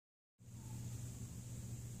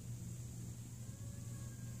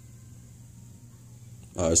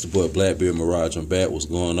It's the boy Blackbeard Mirage. I'm back. What's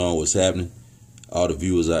going on? What's happening? All the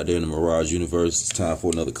viewers out there in the Mirage universe, it's time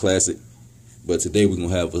for another classic. But today we're going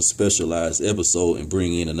to have a specialized episode and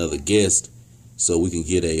bring in another guest so we can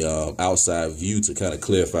get a outside view to kind of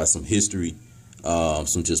clarify some history,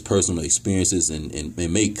 some just personal experiences, and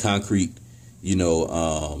make concrete,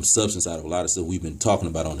 substance out of a lot of stuff we've been talking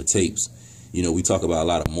about on the tapes. We talk about a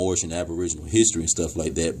lot of Moorish and Aboriginal history and stuff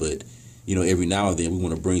like that, but every now and then we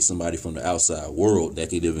want to bring somebody from the outside world that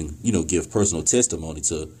could even, give personal testimony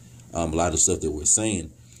to a lot of stuff that we're saying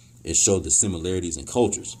and show the similarities in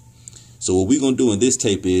cultures. So what we're going to do in this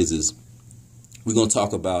tape is we're going to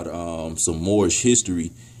talk about some Moorish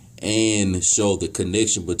history and show the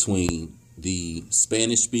connection between the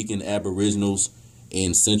Spanish-speaking Aboriginals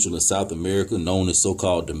in Central and South America, known as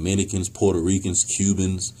so-called Dominicans, Puerto Ricans,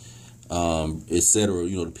 Cubans, etc.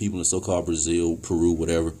 The people in so-called Brazil, Peru,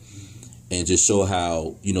 whatever. And just show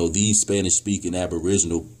how, these Spanish-speaking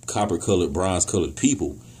Aboriginal, copper-colored, bronze-colored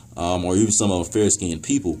people, or even some of them fair-skinned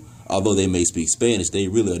people, although they may speak Spanish, they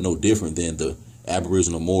really are no different than the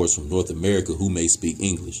Aboriginal Moors from North America who may speak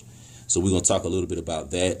English. So we're going to talk a little bit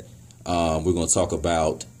about that. We're going to talk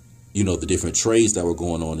about, the different trades that were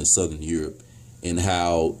going on in Southern Europe and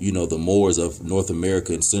how, the Moors of North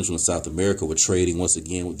America and Central and South America were trading once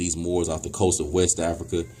again with these Moors off the coast of West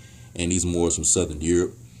Africa and these Moors from Southern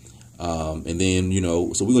Europe. And then,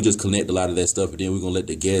 so we're going to just connect a lot of that stuff. And then we're going to let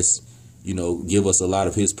the guest, give us a lot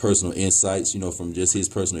of his personal insights, from just his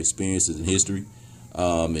personal experiences and history,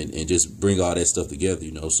 and just bring all that stuff together,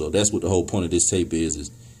 So that's what the whole point of this tape is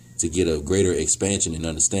to get a greater expansion and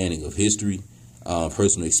understanding of history,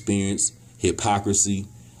 personal experience, hypocrisy,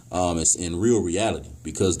 and real reality.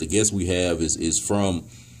 Because the guest we have is from,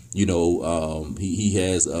 he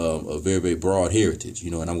has a very, very broad heritage,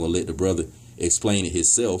 and I'm going to let the brother explain it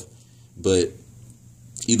himself. But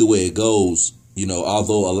either way it goes,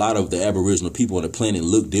 although a lot of the Aboriginal people on the planet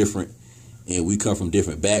look different and we come from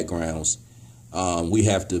different backgrounds, we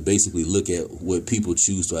have to basically look at what people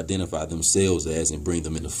choose to identify themselves as and bring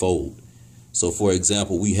them in the fold. So, for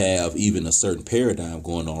example, we have even a certain paradigm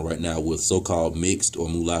going on right now with so-called mixed or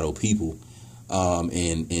mulatto people,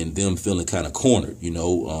 and them feeling kind of cornered,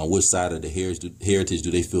 which side of the heritage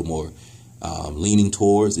do they feel more leaning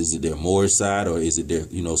towards? Is it their Moorish side or is it their,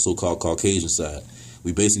 so-called Caucasian side?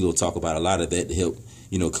 We basically will talk about a lot of that to help,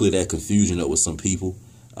 clear that confusion up with some people,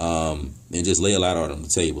 and just lay a lot out on the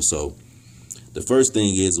table. So the first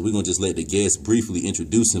thing is we're going to just let the guest briefly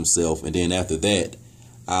introduce himself. And then after that,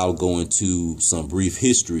 I'll go into some brief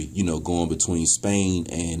history, going between Spain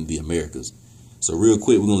and the Americas. So real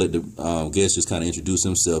quick, we're going to let the guest just kind of introduce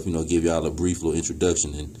himself, give y'all a brief little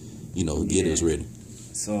introduction and, get us ready.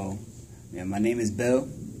 So, yeah, my name is Bill.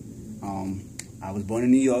 I was born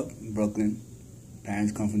in New York, Brooklyn.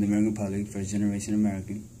 Parents come from the Dominican Republic, first generation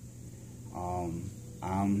American.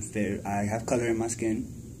 I'm fair. I have color in my skin.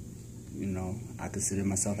 I consider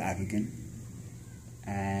myself African.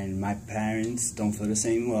 And my parents don't feel the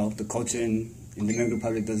same. Well, the culture in the Dominican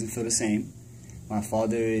Republic doesn't feel the same. My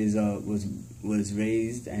father was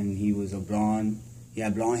raised and he was he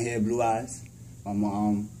had blonde hair, blue eyes. My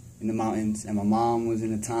mom in the mountains, and my mom was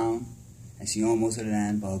in the town. And she owned most of the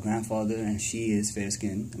land, but her grandfather, and she is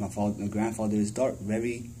fair-skinned. My grandfather is dark,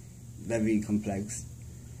 very, very complex.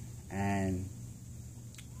 And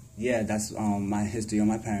yeah, that's my history on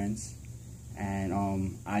my parents. And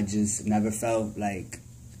I just never felt like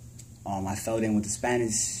I felt in with the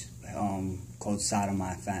Spanish culture side of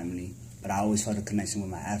my family, but I always felt a connection with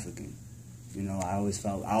my African. I always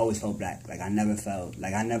felt black. Like I never felt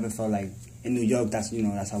like in New York. That's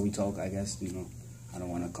that's how we talk. I guess I don't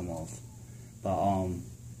want to come off. But I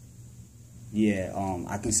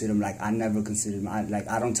consider I never considered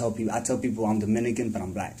I don't tell people. I tell people I'm Dominican, but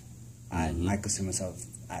I'm black. I consider myself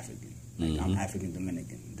African. I'm African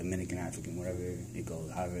Dominican, Dominican African, whatever it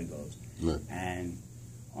goes, however it goes. Right. And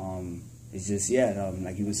it's just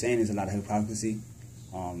like you were saying, there's a lot of hypocrisy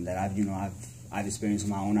that I've experienced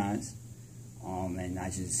with my own eyes, and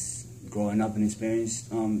I just growing up and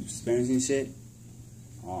experiencing shit.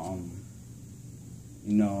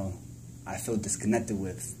 I feel disconnected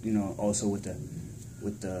with, also with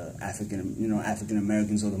the African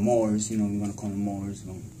Americans or the Moors, we want to call them Moors,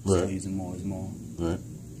 still using Moors more. Right.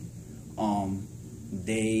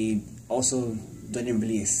 They also didn't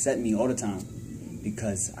really accept me all the time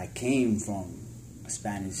because I came from a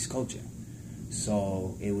Spanish culture,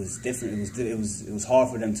 so it was different. It was hard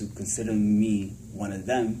for them to consider me one of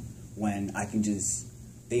them when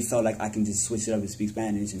they felt like I can just switch it up and speak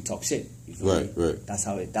Spanish and talk shit. You feel me? Right. That's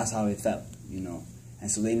how it felt, And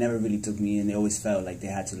so they never really took me in. They always felt like they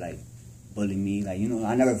had to bully me. I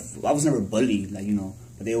was never bullied,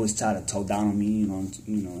 but they always try to talk down on me.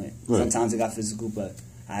 Sometimes it got physical, but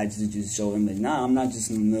I had to just show them that nah, I'm not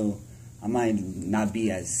just in the middle. I might not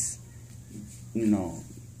be as,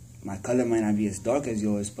 my color might not be as dark as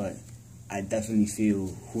yours, but I definitely feel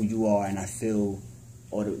who you are, and I feel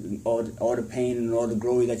all the pain and all the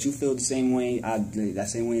glory that you feel the same way. That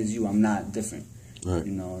same way as you. I'm not different. Right.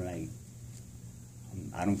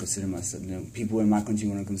 I don't consider myself. People in my country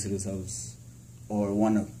want to consider themselves or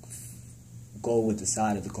want to go with the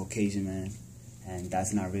side of the Caucasian man, and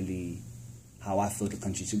that's not really how I feel the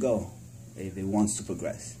country should go. It wants to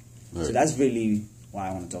progress. Right. So that's really why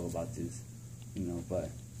I want to talk about this.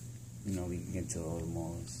 But we can get to all the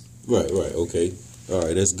morals. Right, okay. All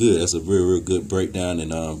right, that's good. That's a real good breakdown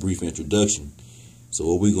and brief introduction. So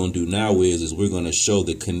what we're going to do now is we're going to show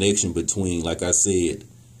the connection between, like I said,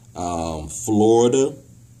 Florida,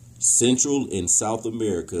 Central and South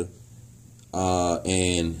America,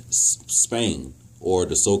 and Spain, or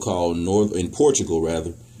the so-called North, in Portugal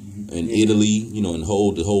rather, and Italy, and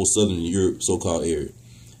the whole Southern Europe so-called area.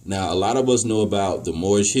 Now, a lot of us know about the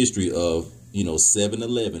Moorish history of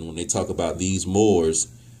 711 when they talk about these Moors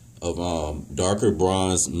of darker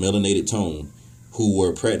bronze melanated tone who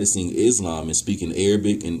were practicing Islam and speaking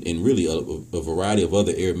Arabic and really a variety of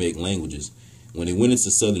other Aramaic languages. When they went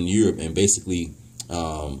into Southern Europe and basically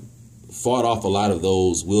fought off a lot of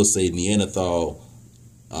those, we'll say, Neanderthal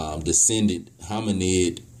descended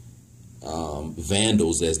hominid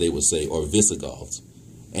Vandals, as they would say, or Visigoths.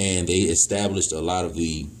 And they established a lot of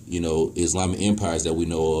the, Islamic empires that we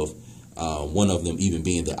know of, one of them even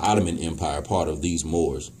being the Ottoman Empire, part of these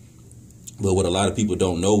Moors. But what a lot of people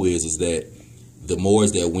don't know is that the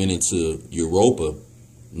Moors that went into Europa,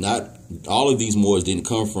 not all of these Moors didn't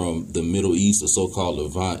come from the Middle East or so-called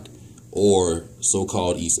Levant or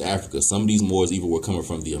so-called East Africa. Some of these Moors even were coming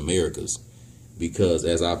from the Americas, because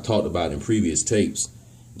as I've talked about in previous tapes,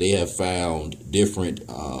 they have found different,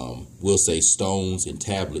 we'll say, stones and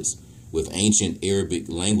tablets with ancient Arabic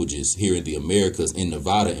languages here in the Americas, in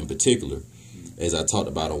Nevada in particular, as I talked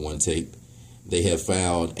about on one tape. They have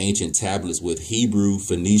found ancient tablets with Hebrew,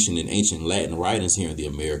 Phoenician, and ancient Latin writings here in the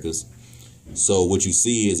Americas. So what you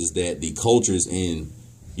see is that the cultures in,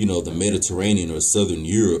 the Mediterranean or Southern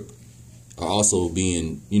Europe are also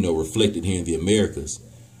being, reflected here in the Americas.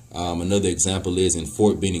 Another example is in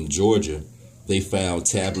Fort Benning, Georgia. They found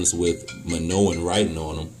tablets with Minoan writing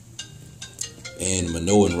on them. And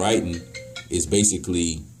Minoan writing is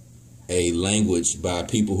basically a language by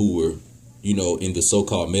people who were, in the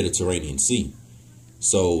so-called Mediterranean Sea.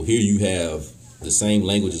 So here you have the same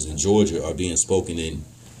languages in Georgia are being spoken in,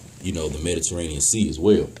 the Mediterranean Sea as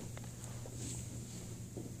well.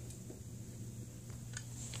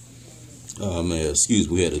 Man, excuse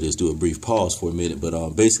me, we had to just do a brief pause for a minute.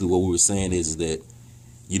 But basically what we were saying is that,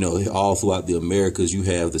 all throughout the Americas, you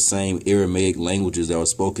have the same Aramaic languages that were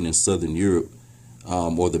spoken in Southern Europe,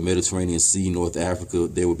 or the Mediterranean Sea, North Africa.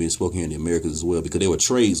 They were being spoken here in the Americas as well, because there were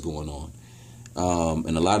trades going on.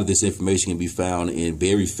 And a lot of this information can be found in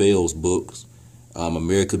Barry Fell's books,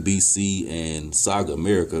 America BC and Saga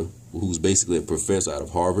America, who's basically a professor out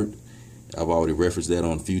of Harvard. I've already referenced that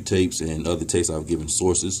on a few tapes, and other tapes I've given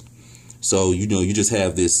sources. So, you just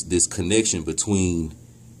have this connection between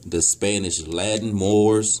the Spanish Latin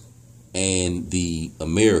Moors and the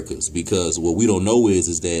Americas, because what we don't know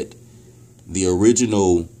is that the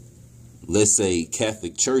original, let's say,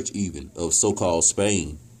 Catholic Church even of so-called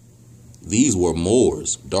Spain, these were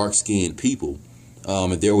Moors, dark-skinned people.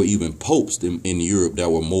 And there were even popes in Europe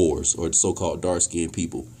that were Moors, or so-called dark-skinned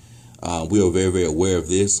people. We are very, very aware of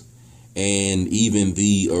this. And even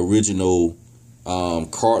the original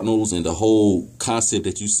cardinals and the whole concept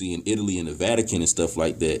that you see in Italy and the Vatican and stuff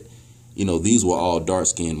like that, these were all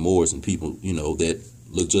dark-skinned Moors and people, that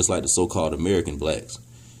look just like the so-called American blacks.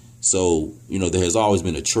 So, there has always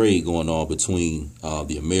been a trade going on between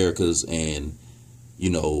the Americas and,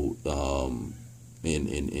 in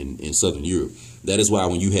Southern Europe. That is why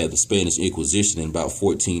when you had the Spanish Inquisition in about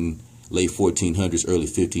late 1400s, early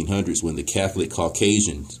 1500s, when the Catholic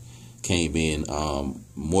Caucasians came in,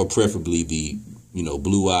 more preferably the,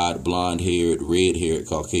 blue-eyed, blonde-haired, red-haired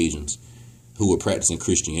Caucasians who were practicing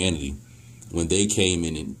Christianity, when they came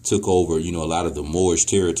in and took over, a lot of the Moorish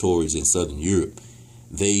territories in Southern Europe,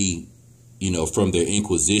 they, from their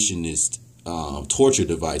Inquisitionist torture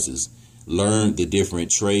devices, learned the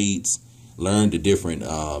different trades, learned the different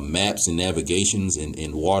maps and navigations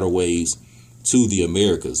and waterways to the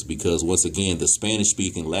Americas, because once again, the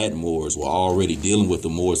Spanish-speaking Latin Moors were already dealing with the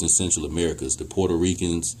Moors in Central Americas, the Puerto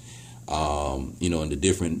Ricans, and the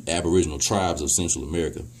different Aboriginal tribes of Central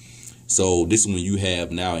America. So this is when you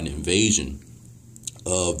have now an invasion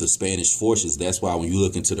of the Spanish forces. That's why when you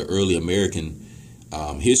look into the early American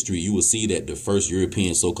history, you will see that the first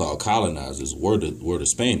European so-called colonizers were the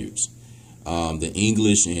Spaniards. The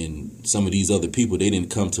English and some of these other people, they didn't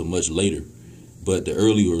come till much later, but the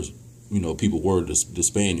earlier, people were the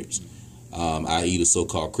Spaniards, i.e. the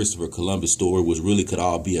so-called Christopher Columbus story, which really could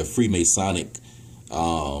all be a Freemasonic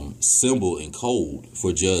symbol and code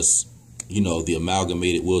for just, the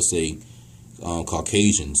amalgamated, we'll say,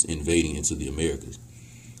 Caucasians invading into the Americas.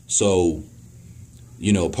 So,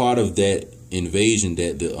 part of that invasion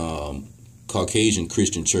that the Caucasian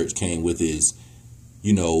Christian church came with is,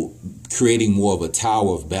 creating more of a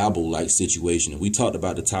Tower of Babel like situation. And we talked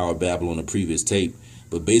about the Tower of Babel on a previous tape,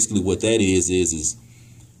 but basically what that is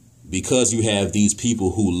because you have these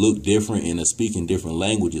people who look different and are speaking different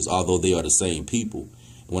languages, although they are the same people.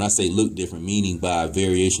 And when I say look different, meaning by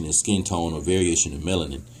variation in skin tone or variation in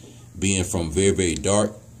melanin, being from very, very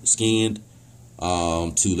dark skinned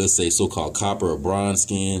to, let's say, so-called copper or bronze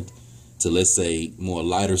skinned, to, let's say, more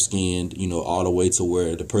lighter skinned, all the way to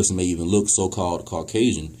where the person may even look so-called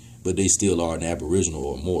Caucasian, but they still are an Aboriginal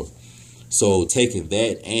or more. So taking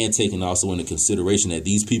that and taking also into consideration that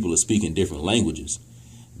these people are speaking different languages,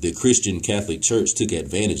 the Christian Catholic Church took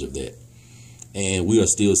advantage of that. And we are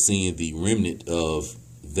still seeing the remnant of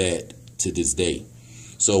that to this day.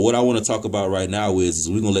 So what I want to talk about right now is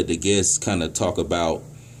we're going to let the guests kind of talk about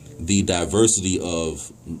the diversity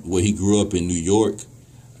of where he grew up in New York,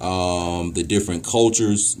 the different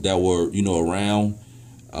cultures that were, around,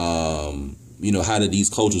 how did these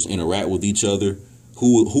cultures interact with each other,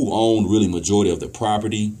 who owned really majority of the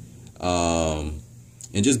property,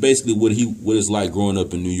 and just basically what it's like growing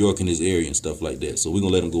up in New York in his area and stuff like that. So we're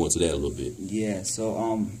going to let him go into that a little bit. Yeah, so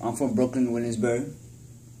I'm from Brooklyn, Williamsburg,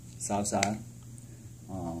 South Side.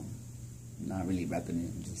 Not really repping it,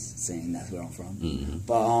 I'm just saying that's where I'm from. Mm-hmm.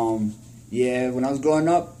 But yeah, when I was growing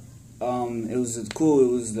up, it was cool.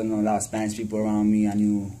 It was a lot of Spanish people around me.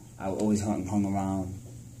 I always hung around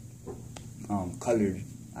colored.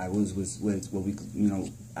 I was with what we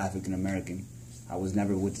African American. I was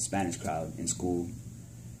never with the Spanish crowd in school.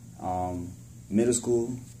 Middle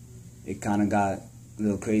school, it kind of got a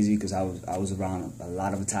little crazy because I was around a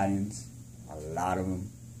lot of Italians, a lot of them,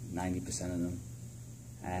 90% of them,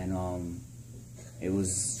 and it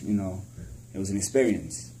was it was an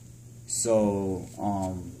experience. So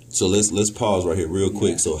so let's pause right here real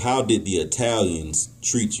quick. Yeah. So how did the Italians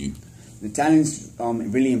treat you? The Italians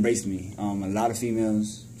really embraced me. A lot of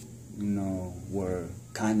females, were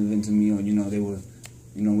kind of into me, or they were,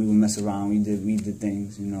 we would mess around. We did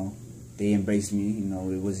things, They embraced me,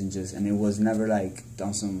 It wasn't just, and it was never like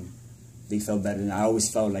on some. They felt better. I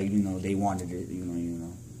always felt like they wanted it,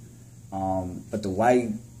 But the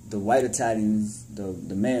white Italians,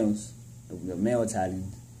 the males, the male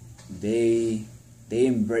Italians, they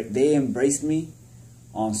embraced me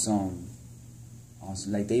on some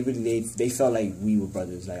like they felt like we were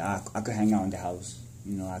brothers. Like I could hang out in the house,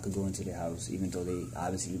 I could go into their house, even though they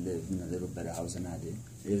obviously lived in a little better house than I did.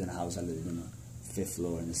 They lived in a house, I lived in a 5th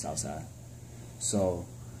floor in the South Side. So,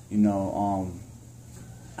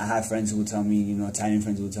 I had friends who would tell me, Italian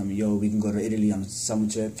friends who would tell me, yo, we can go to Italy on a summer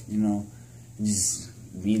trip, and just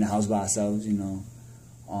be in the house by ourselves, And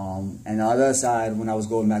on the other side, when I was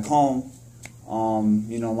going back home,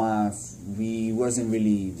 we wasn't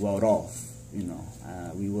really well off,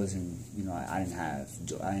 we wasn't, I didn't have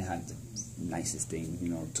the nicest thing,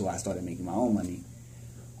 till I started making my own money,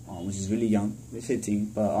 which is really young,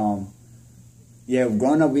 15. But yeah,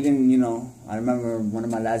 growing up, we didn't, I remember one of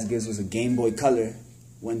my last gifts was a Game Boy Color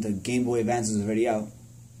when the Game Boy Advance was already out.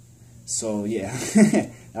 So yeah,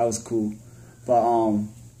 that was cool. But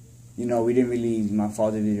we didn't really. My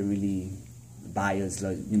father didn't really buy us.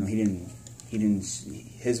 Like, he didn't.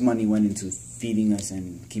 His money went into feeding us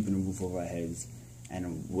and keeping a roof over our heads and a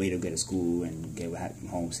way to get to school and get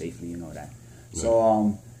home safely and all that. Right.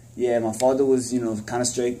 So yeah, my father was kind of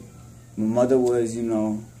strict. My mother was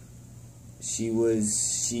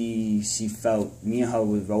she felt me and her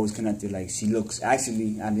was always connected. Like she looks.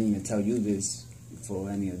 Actually, I didn't even tell you this before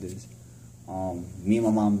any of this. Me and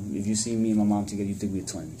my mom, if you see me and my mom together, you think we're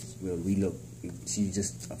twins. We look, she's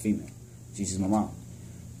just a female. She's just my mom.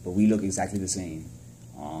 But we look exactly the same.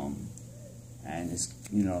 And it's,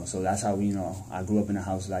 so that's how, I grew up in a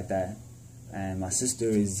house like that. And my sister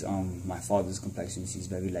is my father's complexion. She's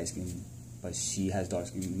very light-skinned, but she has dark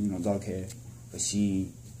skin, dark hair. But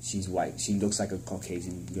she's white. She looks like a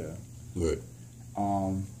Caucasian girl. Right.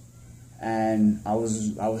 And I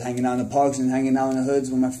was hanging out in the parks and hanging out in the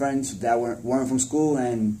hoods with my friends that weren't from school,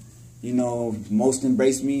 and most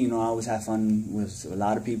embraced me. I always had fun with a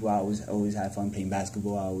lot of people. I always had fun playing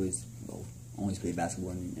basketball. I always always played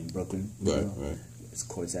basketball in Brooklyn. Right, right. It's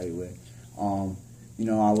courts everywhere. You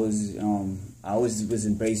know, I was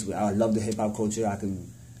embraced with. I love the hip hop culture. I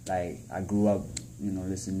grew up, you know,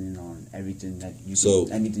 listening on everything that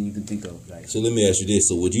anything you can think of. Like, so let me ask you this: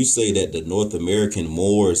 so would you say that the North American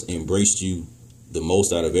Moors embraced you the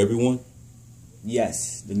most out of everyone?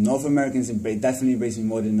 Yes, the North Americans definitely embraced me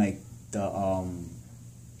more than like the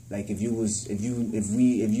like if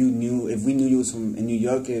we knew you was from in New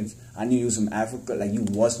York, if I knew you was from Africa, like you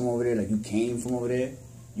was from over there, like you came from over there,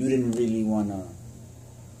 you didn't really wanna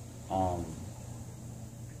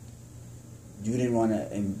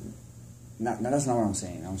and that's not what I'm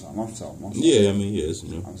saying. I'm sorry. Yeah, I mean, yes.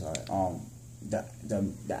 You know. I'm sorry. The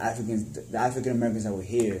African Americans that were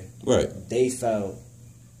here, right? They felt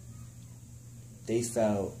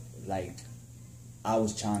like I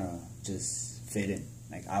was trying to just fit in.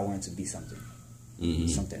 Like I wanted to be something,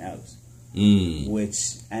 something else.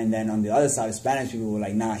 And then on the other side, the Spanish people were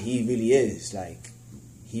like, "Nah, he really is like."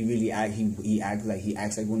 He acts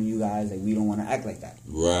like one of you guys. Like we don't want to act like that.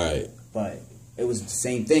 Right. But it was the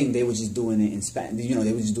same thing. They were just doing it in Spanish. You know,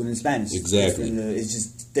 they were just doing it in Spanish. Exactly. It's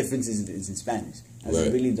just difference is in Spanish. That's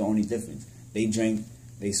right. really the only difference. They drink,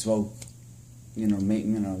 they smoke. You know,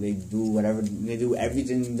 they do whatever. They do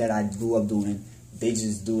everything that I grew up doing. They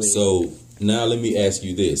just do it. So now let me ask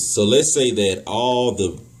you this. So let's say that all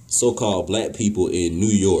the so-called black people in New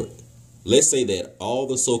York. Let's say that all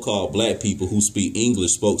the so-called black people who speak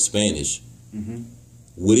English spoke Spanish.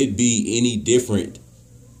 Would it be any different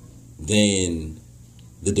than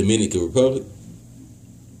the Dominican Republic?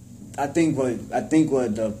 I think what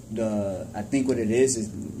it is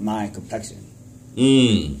my complexion.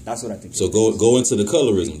 That's what I think. So go into the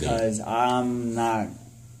colorism because then. I'm not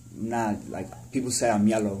like people say I'm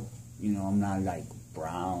yellow. You know, I'm not like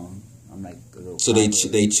brown. I'm like a little. So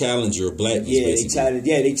they challenge your blackness. Yeah, basically.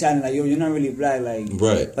 they challenge like, yo, you're not really black, like.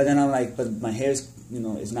 Right. But then I'm like, but my hair's, you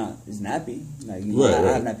know, it's nappy. Like, you know, right,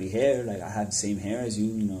 I have nappy hair. Like I have the same hair as you.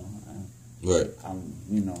 You know. Right.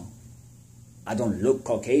 You know, I don't look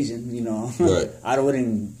Caucasian. You know. Right. I don't want to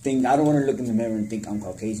look in the mirror and think I'm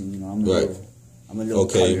Caucasian. You know, I'm a little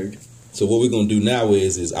okay. colored. So what we're gonna do now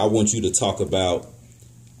is I want you to talk about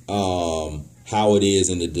how it is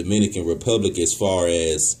in the Dominican Republic as far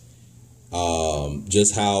as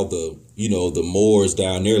just how the Moors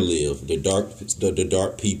down there live, the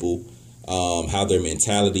dark people, how their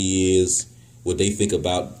mentality is, what they think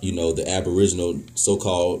about the Aboriginal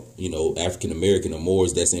so-called African American or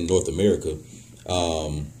Moors that's in North America,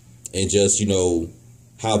 and just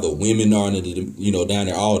how the women are in the, down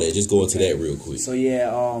there, all that. Just go into that real quick. So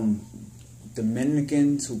yeah,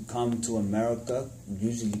 Dominicans who come to America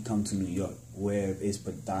usually come to New York, where it's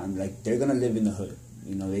like they're gonna live in the hood.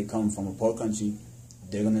 You know, they come from a poor country.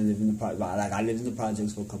 They're gonna live in the projects. Like I lived in the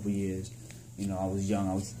projects for a couple of years. You know, I was young.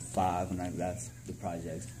 I was 5 when I left the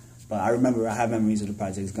projects. But I have memories of the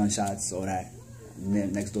projects, gunshots, all that.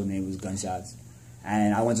 Next door neighbors, gunshots.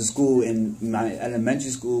 And I went to school, and my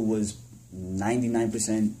elementary school was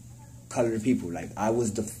 99% colored people. Like I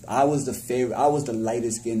was the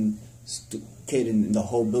lightest skinned kid in the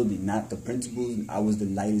whole building, not the principal. I was the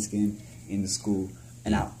lightest skinned in the school,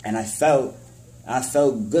 and I felt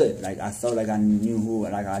good. Like I felt like I knew who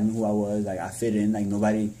I was. Like I fit in. Like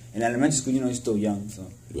nobody in elementary school. You're still young, so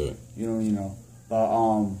yeah.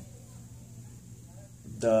 But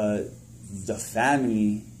the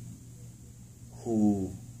family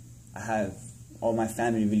who I have, all my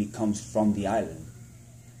family really comes from the island.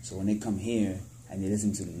 So when they come here and they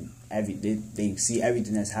listen to they see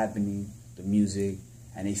everything that's happening, the music,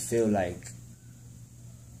 and they feel like,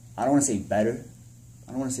 I don't want to say better.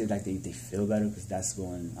 I don't want to say like they feel better, because that's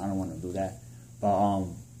going, I don't want to do that. But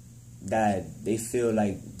that they feel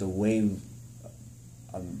like the way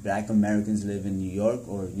Black Americans live in New York,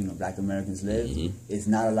 or Black Americans live, is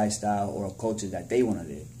not a lifestyle or a culture that they want to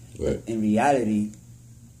live. Right. In reality,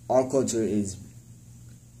 our culture is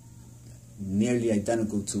nearly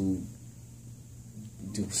identical to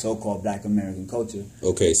so-called Black American culture.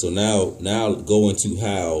 Okay, so now go into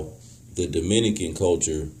how the Dominican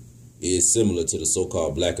culture is similar to the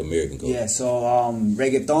so-called Black American culture. Yeah, so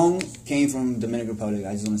reggaeton came from Dominican Republic.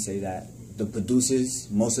 I just want to say that the producers,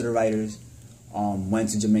 most of the writers, went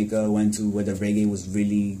to Jamaica, went to where the reggae was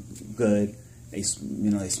really good. They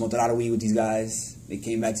smoked a lot of weed with these guys. They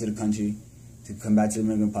came back to the country, to come back to the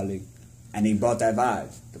Dominican Republic, and they brought that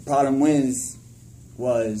vibe. The problem was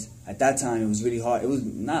at that time it was really hard. It was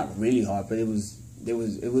not really hard, but it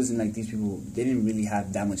wasn't like these people, they didn't really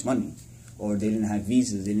have that much money, or they didn't have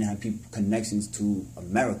visas, they didn't have connections to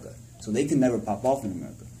America, so they could never pop off in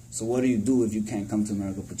America. So what do you do if you can't come to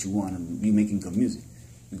America, but you making good music?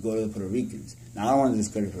 You go to the Puerto Ricans. Now, I don't want to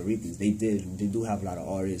discredit Puerto Ricans. They do have a lot of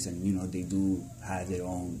artists, and they do have their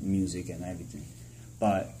own music and everything.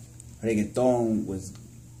 But reggaeton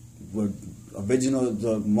were original.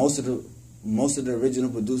 Most of the original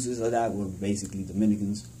producers of that were basically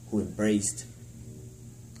Dominicans who embraced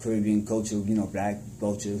Caribbean culture, black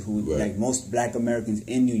culture. Who like most Black Americans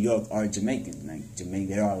in New York are Jamaican. Like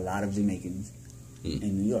there are a lot of Jamaicans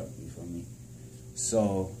in New York. You feel me?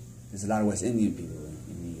 So there's a lot of West Indian people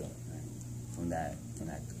in New York, right? From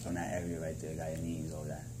that area right there, Guyanese, all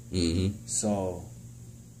that. Mm-hmm. So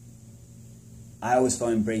I always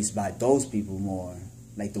felt embraced by those people more.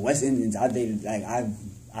 Like the West Indians, I dated. Like I've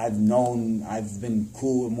been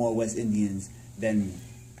cool with more West Indians than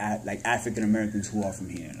like African Americans who are from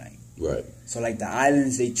here. Like right. So like the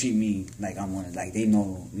islands, they treat me like I'm one of. Like they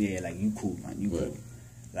know, like you cool, man, you cool.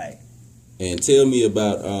 Like. And tell me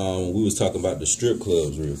about, we was talking about the strip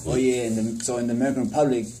clubs real quick. Oh yeah, so in the Dominican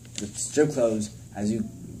Republic, the strip clubs, as you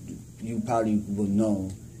probably will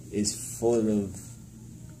know, is full of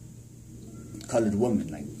colored women.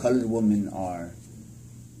 Like colored women are,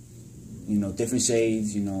 different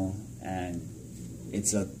shades, and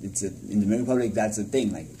it's a in the Dominican Republic, that's a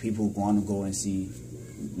thing. Like people want to go and see,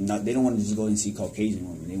 they don't want to just go and see Caucasian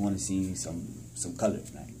women. They want to see some color,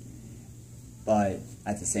 like. But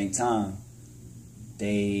at the same time,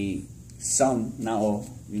 some, not all,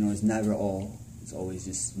 it's never all, it's always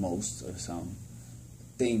just most or some,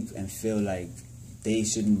 think and feel like they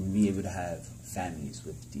shouldn't be able to have families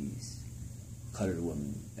with these colored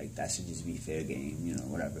women. Like that should just be fair game,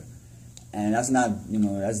 whatever. And that's not,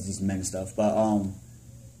 that's just men stuff. But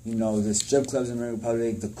the strip clubs in the Dominican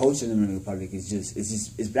Republic, the culture in the Dominican Republic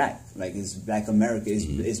it's black. Like it's Black America.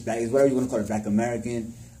 It's black. It's whatever you want to call it, Black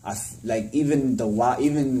American.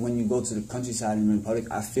 Even when you go to the countryside in the Republic,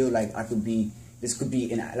 I feel like this could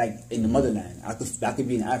be in the motherland. I could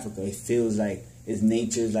be in Africa. It feels like it's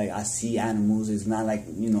nature's, like I see animals. It's not like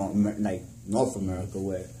like North America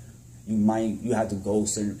where you have to go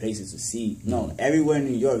certain places to see. No, everywhere in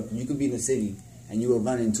New York, you could be in the city and you will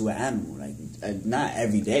run into an animal. Like not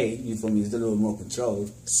every day. You feel me? It's a little more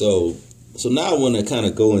controlled. So now I want to kind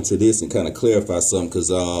of go into this and kind of clarify something because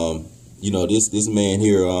this man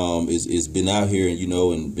here is been out here and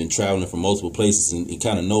and been traveling from multiple places and he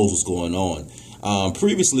kind of knows what's going on.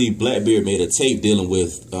 Previously, Blackbeard made a tape dealing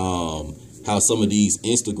with how some of these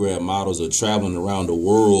Instagram models are traveling around the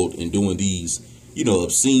world and doing these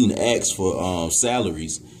obscene acts for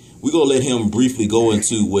salaries. We're gonna let him briefly go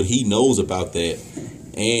into what he knows about that,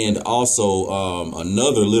 and also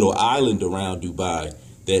another little island around Dubai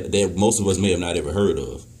that most of us may have not ever heard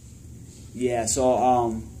of. Yeah. So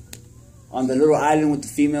on the little island with the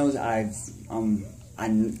females, I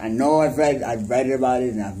know I've read about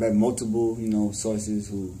it, and I've read multiple sources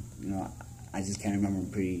who I just can't remember.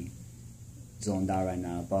 I'm pretty zoned out right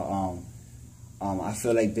now, but I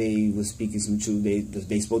feel like they were speaking some truth.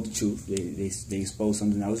 They spoke the truth. They exposed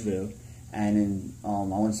something that was real. And then I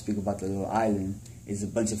want to speak about the little island. It's a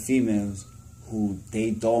bunch of females who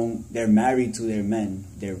they're married to their men.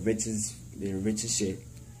 They're rich as shit,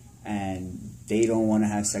 and they don't want to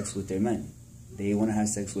have sex with their men. They want to have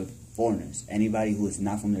sex with foreigners, anybody who is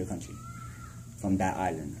not from their country, from that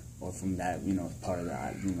island or from that part of the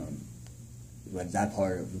island, that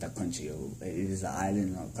part of the country. Or it is an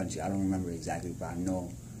island or country. I don't remember exactly, but I know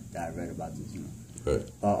that I read about this. Right.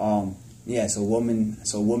 But yeah. So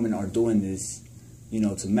women are doing this,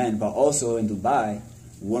 to men. But also in Dubai,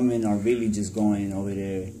 women are really just going over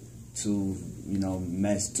there to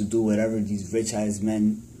to do whatever these rich ass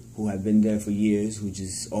men who have been there for years, who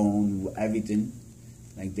just own everything.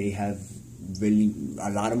 Like they have really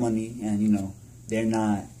a lot of money, and they're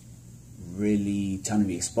not really trying to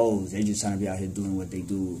be exposed. They're just trying to be out here doing what they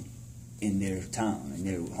do in their town, in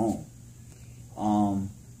their home.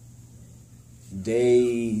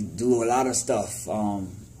 They do a lot of stuff.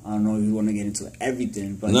 I don't know if you want to get into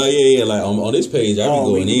everything, but no, yeah. Like on this page, I be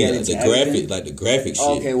going in the graphic shit.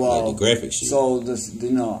 Okay, well, like the graphic shit. So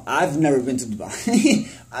I've never been to Dubai.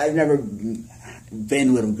 I've never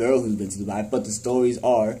been with a girl who's been to Dubai, but the stories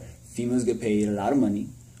are females get paid a lot of money,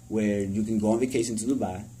 where you can go on vacation to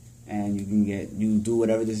Dubai, and you do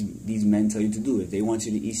whatever these men tell you to do. If they want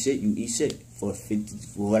you to eat shit, you eat shit for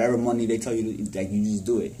whatever money they tell you to. Like you just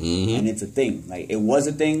do it, and it's a thing. Like it was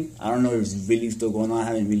a thing. I don't know if it's really still going on. I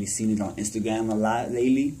haven't really seen it on Instagram a lot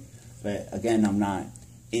lately, but again, I'm not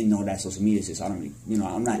in all that social media shit. So I don't really,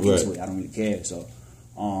 I'm not into it. I don't really care. So,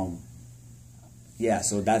 yeah.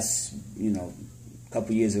 So that's a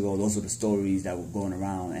couple years ago, those were the stories that were going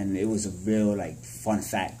around, and it was a real fun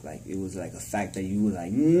fact. Like it was like a fact that you were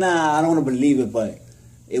like, nah, I don't want to believe it, but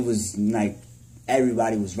it was like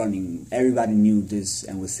everybody was running. Everybody knew this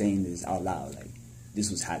and was saying this out loud. Like, this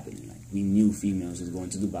was happening. Like, we knew females was going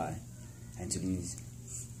to Dubai and to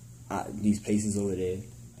these places over there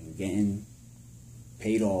and getting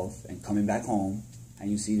paid off and coming back home, and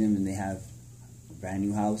you see them and they have a brand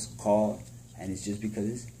new house, car, and it's just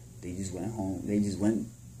because they just went home. They just went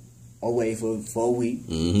away for a week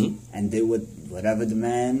and did whatever the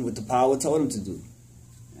man with the power told them to do,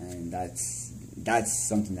 and that's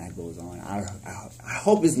something that goes on. I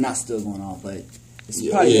hope it's not still going on, but it's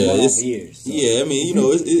probably been going on for years. So. Yeah, I mean, you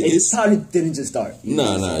know, it probably didn't just start.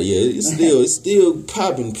 Yeah, it's still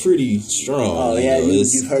popping pretty strong. Oh yeah,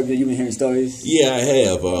 you've heard that. You've been hearing stories. Yeah, I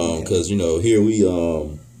have. Because you know, here we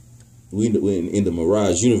in the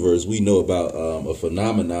Mirage universe, we know about a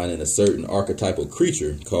phenomenon in a certain archetypal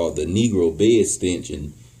creature called the Negro bed stench,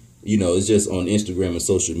 and you know, it's just on Instagram and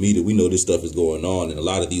social media. We know this stuff is going on, and a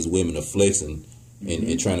lot of these women are flexing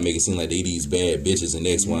and trying to make it seem like they these bad bitches and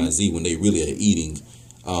X, Y, and Z when they really are eating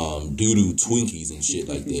doo-doo Twinkies and shit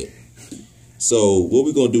like that. So what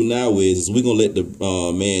we're gonna do now is we're gonna let the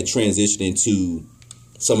man transition into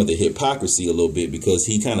some of the hypocrisy a little bit, because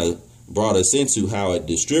he kind of brought us into how at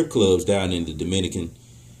the strip clubs down in the Dominican,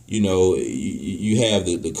 you know, you have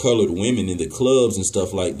the colored women in the clubs and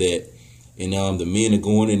stuff like that. And the men are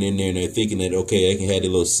going in there and they're thinking that, okay, they can have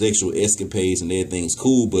their little sexual escapades and everything's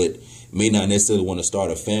cool, but may not necessarily want to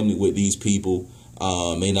start a family with these people,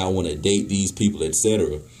 may not want to date these people,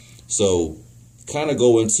 etc. So kind of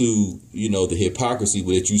go into, you know, the hypocrisy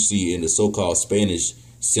that you see in the so-called Spanish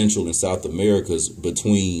Central and South Americas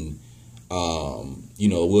between, you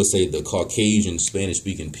know, we'll say the Caucasian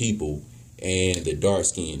Spanish-speaking people and the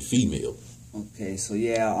dark-skinned female. Okay, so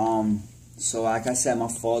yeah, so like I said, my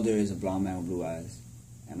father is a blonde man with blue eyes,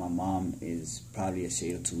 and my mom is probably a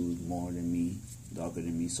shade or two more than me, darker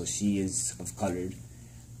than me, so she is of colored.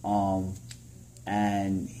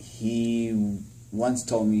 And he once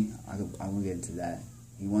told me, I won't get into that,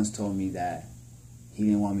 he once told me that he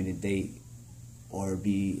didn't want me to date or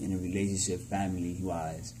be in a relationship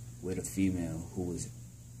family-wise with a female who was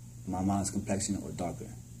my mom's complexion or darker.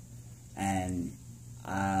 And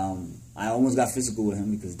I almost got physical with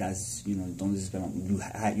him because that's, you know, don't disrespect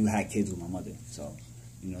you had kids with my mother, so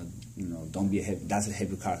you know, don't be that's a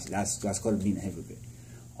hypocrite. That's called being a hypocrite.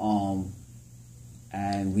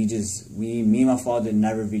 And me and my father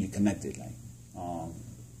never really connected. Like,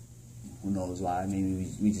 who knows why?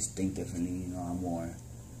 Maybe we just think differently. You know,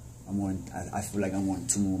 I feel like I'm more in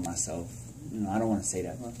tune with myself. You know, I don't want to say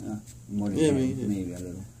that, but more than maybe a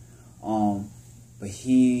little. But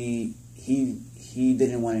he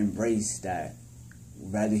didn't want to embrace that.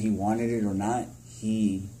 Whether he wanted it or not,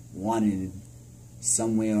 he wanted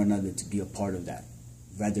some way or another to be a part of that.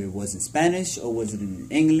 Whether it was in Spanish or was it in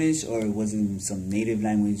English or it was in some native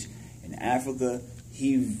language in Africa,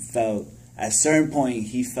 he felt, at a certain point,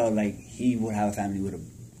 he felt like he would have a family with a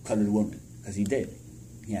colored woman, because he did.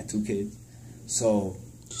 He had 2 kids. So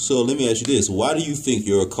let me ask you this. Why do you think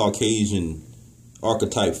your Caucasian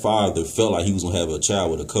archetype father felt like he was going to have a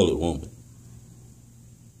child with a colored woman?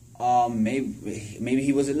 Maybe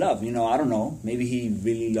he was in love, you know, I don't know. Maybe he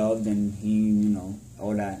really loved and he, you know,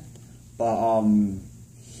 all that. But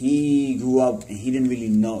he grew up and he didn't really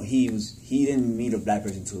know, he didn't meet a black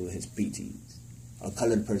person to his preteens, a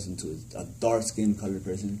colored person to a dark-skinned colored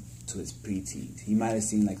person to his preteens. He might have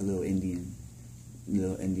seen like a little Indian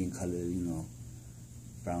color, you know,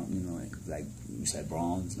 brown, you know, like you said,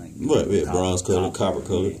 bronze, like right, yeah, bronze color, copper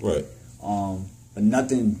color, right. But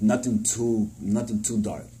nothing too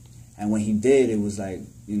dark. And when he did, it was like,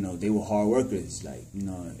 you know, they were hard workers. Like, you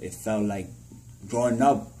know, it felt like growing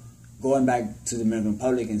up, going back to the Dominican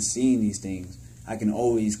Republic and seeing these things, I can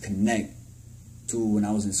always connect to when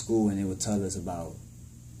I was in school and they would tell us about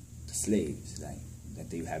the slaves, like, that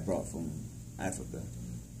they had brought from Africa,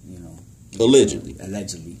 you know. Allegedly,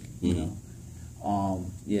 you know.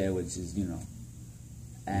 Yeah, which is, you know.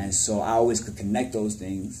 And so I always could connect those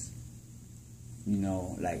things. You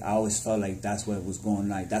know, like, I always felt like that's what was going,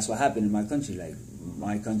 like, that's what happened in my country. Like,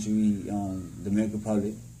 my country, the Dominican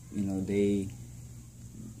Republic, you know, they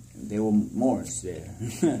were Moors there.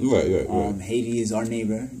 Right. Haiti is our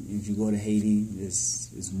neighbor. If you go to Haiti,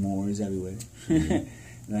 there's Moors everywhere.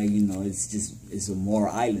 Like, you know, it's a Moor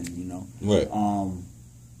island, you know. Right.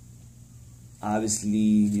 Obviously,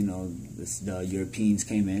 you know, the Europeans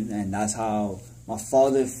came in, and that's how my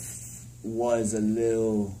father was a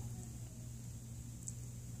little,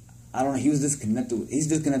 I don't know, he's disconnected with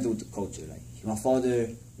the culture. Like, my father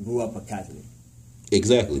grew up a Catholic.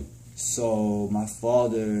 Exactly. So all my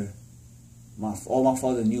father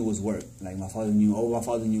knew was work. Like, all my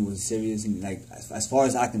father knew was serious, and like, as far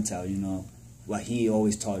as I can tell, you know, what he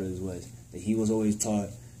always taught us was that he was always taught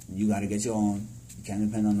you got to get your own. You can't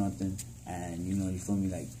depend on nothing. And, you know, you feel me?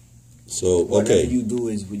 Like, so, whatever okay. you do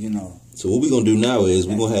is, you know. So what we're going to do now is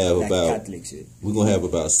we're going to have Catholic shit. We're going to have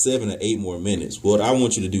about 7 or 8 more minutes. What I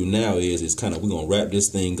want you to do now is kind of, we're going to wrap this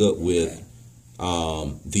thing up with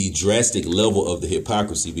the drastic level of the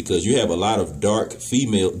hypocrisy, because you have a lot of dark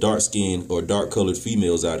skinned or dark colored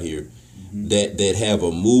females out here that have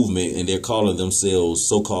a movement, and they're calling themselves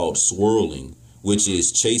so-called swirling, which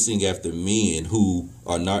is chasing after men who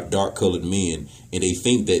are not dark colored men, and they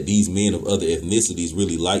think that these men of other ethnicities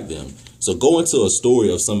really like them. So go into a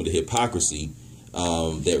story of some of the hypocrisy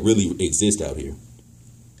that really exists out here.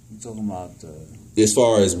 I'm talking about as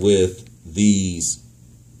far as with these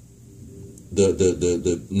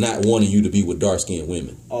the not wanting you to be with dark skinned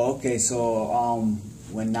women. Oh, okay. So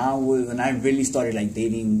when I really started like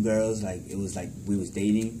dating girls, like it was like we was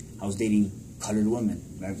dating. I was dating colored women,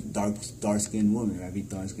 right? dark skinned women, right?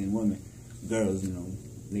 Dark skinned women, girls, you know,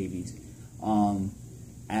 ladies.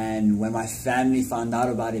 And when my family found out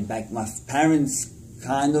about it, my parents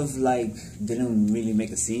kind of like didn't really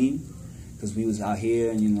make a scene, because we was out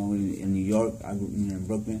here and, you know, in New York. I grew, you know, in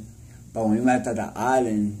Brooklyn. But when we went to the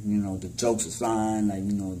island, you know, the jokes was flying, like,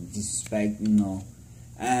 you know, disrespect, you know.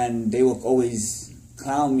 And they would always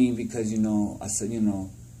clown me because, you know, I said, you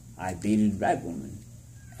know, I dated a black woman.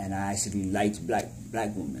 And I actually liked black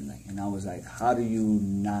women. Like, and I was like, how do you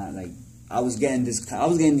not, like, I was getting these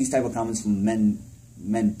type of comments from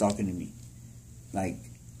men darker than me. Like,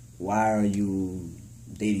 why are you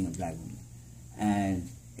dating a black woman? And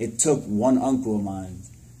it took one uncle of mine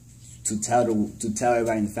to tell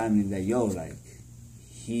everybody in the family that, yo, like,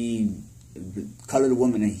 he colored a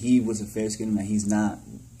woman and he was a fair skinned man. He's not.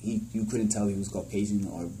 You couldn't tell he was Caucasian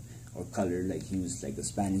or colored. Like, he was like a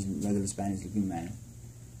regular Spanish looking man.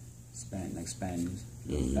 Spanish,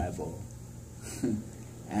 Babel.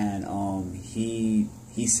 And he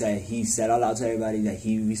said all out to everybody that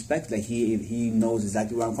he respects. Like, he knows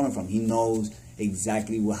exactly where I'm coming from. He knows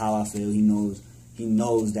exactly how I feel. He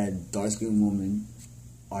knows that dark skinned women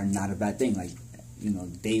are not a bad thing. Like, you know,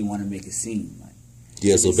 they want to make it seem like.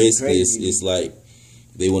 Yeah, so basically it's like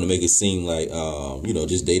they want to make it seem like, you know,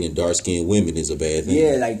 just dating dark-skinned women is a bad thing.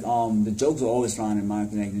 Yeah, like, the jokes are always flying in my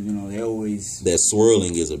connection, you know, they always... That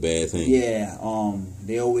swirling is a bad thing. Yeah,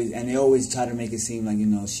 they always try to make it seem like, you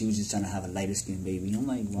know, she was just trying to have a lighter-skinned baby. I'm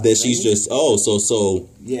like, what? That she's just,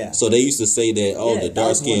 yeah. So they used to say that, the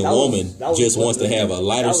dark-skinned woman just wants to have a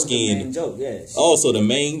lighter skin. Joke, yeah. So the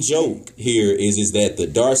main joke here is that the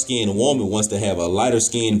dark-skinned woman wants to have a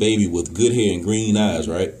lighter-skinned baby with good hair and green eyes,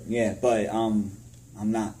 right? Yeah, but,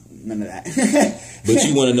 I'm not none of that. But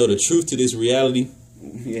you want to know the truth to this reality?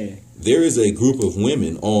 Yeah. There is a group of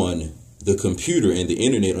women on the computer and the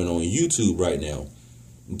internet and on YouTube right now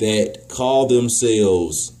that call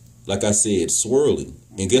themselves, like I said, swirling.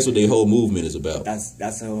 And guess what their whole movement is about? That's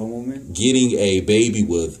the whole movement? Getting a baby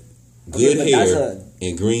with good hair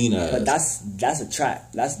and green eyes. But that's a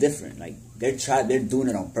trap. That's different. Like, they're doing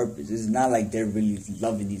it on purpose. It's not like they're really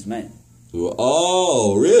loving these men.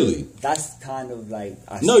 Oh, really? That's kind of like...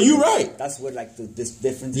 No, you're right. That's what, like, this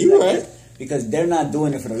difference is. You're right. Because they're not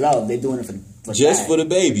doing it for the love. They're doing it for just bag. for the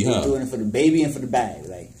baby, huh? They're doing it for the baby and for the bag.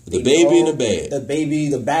 Like, the baby and the bag.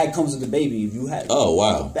 The bag comes with the baby if you have it. Oh,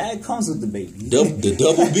 wow. The bag comes with the baby. The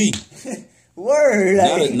double B. Word.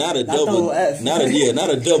 Like, not a double F. Not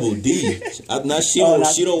a double D. She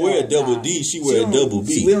don't wear a double D. She wear a double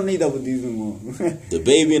B. We don't need double D's anymore. The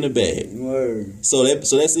baby in the bag. Word. So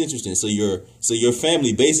that's interesting. So your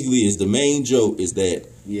family basically is the main joke is that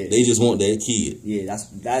they just want that kid. Yeah,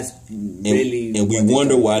 that's really. And we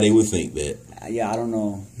wonder why they would think that. Yeah, I don't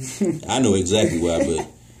know. I know exactly why, but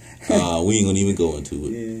we ain't gonna even go into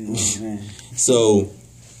it. Yeah, man. So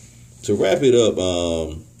to wrap it up,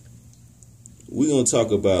 we're going to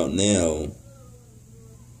talk about now,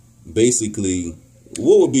 basically,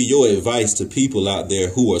 what would be your advice to people out there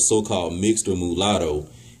who are so-called mixed or mulatto,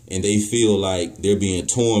 and they feel like they're being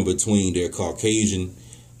torn between their Caucasian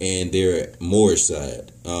and their Moorish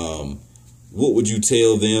side? What would you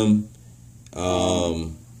tell them?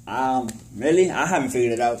 Really, I haven't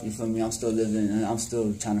figured it out. You feel me? I'm still living, and I'm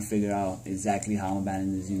still trying to figure out exactly how I'm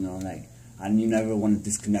balancing this. You know, like, you never want to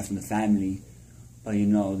disconnect from the family. But, you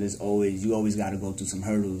know, you always got to go through some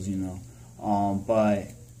hurdles, you know.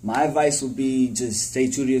 But my advice would be just stay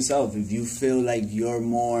true to yourself. If you feel like if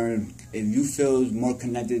you feel more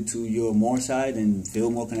connected to your Moor side, then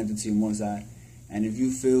feel more connected to your Moor side. And if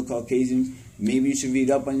you feel Caucasian, maybe you should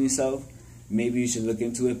read up on yourself. Maybe you should look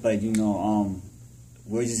into it. But, you know,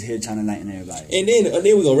 we're just here trying to enlighten everybody. And then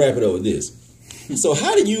we're going to wrap it up with this. So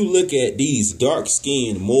how do you look at these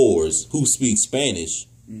dark-skinned Moors who speak Spanish,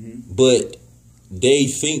 but they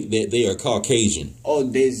think that they are Caucasian? Oh,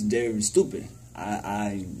 they're stupid.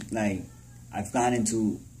 I've gone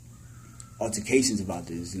into altercations about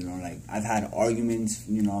this. You know, like I've had arguments.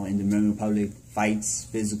 You know, in the Dominican Republic, fights,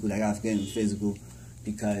 physical. Like I've gotten physical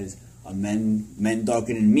because of men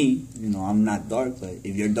darker than me. You know, I'm not dark, but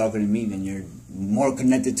if you're darker than me, then you're more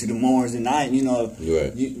connected to the Moors than I. You know,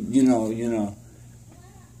 right. You know.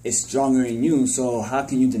 It's stronger in you, so how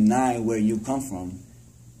can you deny where you come from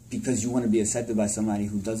because you want to be accepted by somebody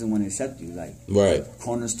who doesn't want to accept you? Like, right.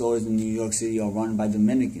 Corner stores in New York City are run by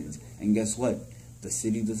Dominicans, and guess what? The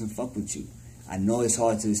city doesn't fuck with you. I know it's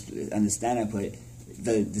hard to understand that, but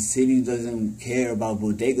the city doesn't care about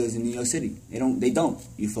bodegas in New York City. They don't.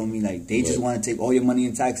 You feel me? Like, they just want to take all your money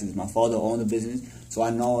in taxes. My father owned a business, so I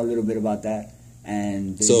know a little bit about that.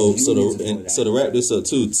 And so to wrap this up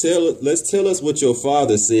too, tell us what your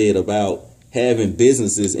father said about having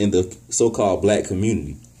businesses in the so-called black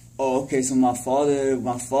community. Oh, okay. So my father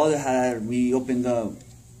we opened up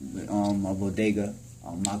a bodega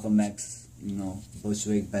on Malcolm X, you know,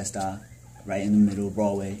 Bushwick, Best Eye, right in the middle of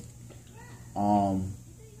Broadway.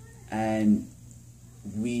 And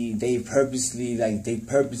they purposely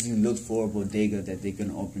looked for a bodega that they can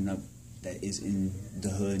open up that is in the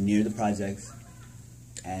hood near the projects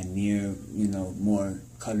and near, you know, more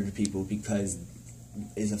colored people, because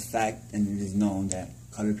it's a fact and it is known that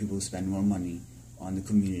colored people spend more money on the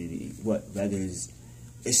community.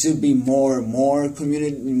 It should be more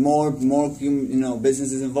community, more you know,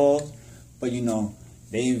 businesses involved, but you know,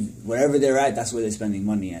 wherever they're at, that's where they're spending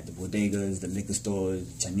money at. The bodegas, the liquor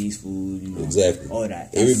stores, Chinese food, you know, exactly, all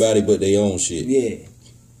that. Everybody but their own shit. Yeah.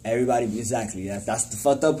 Everybody, exactly. That's the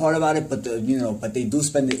fucked up part about it. But but they do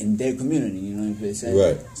spend it in their community. You know what I'm saying?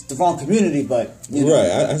 Right. It's the wrong community, but you know, right.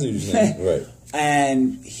 I see what you're saying. Right.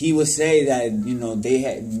 And he would say that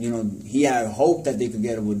he had hope that they could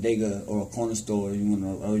get a bodega or a corner store. Or you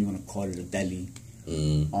want to call it a deli,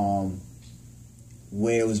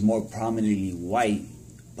 where it was more prominently white.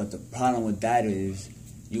 But the problem with that is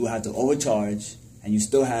you have to overcharge, and you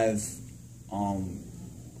still have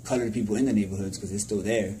colored people in the neighborhoods because they're still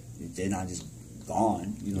there. They're not just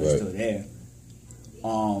gone. You know, right. They're still there.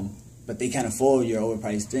 But they can't afford your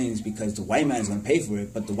overpriced things because the white man is going to pay for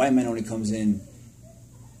it, but the white man only comes in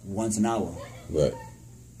once an hour. Right.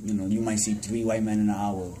 You know, you might see 3 white men in an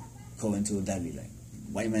hour go into a deli. Like,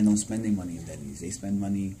 white men don't spend their money in delis. They spend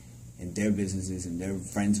money in their businesses, in their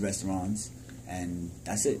friends' restaurants, and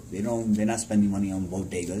that's it. They're not spending money on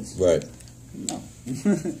bodegas. Right. No.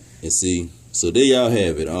 And see, so there y'all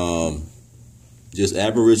have it. Just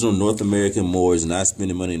Aboriginal North American Moors not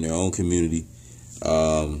spending money in their own community.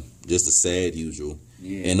 Just a sad usual.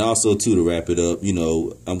 Yeah. And also, too, to wrap it up, you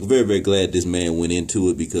know, I'm very, very glad this man went into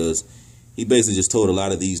it because he basically just told a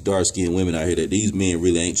lot of these dark-skinned women out here that these men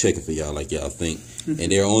really ain't checking for y'all like y'all think.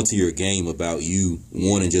 And they're onto your game about you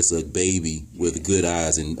wanting just a baby with good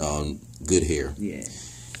eyes and good hair. Yeah.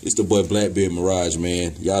 It's the boy Blackbeard Mirage,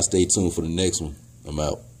 man. Y'all stay tuned for the next one. I'm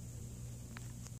out.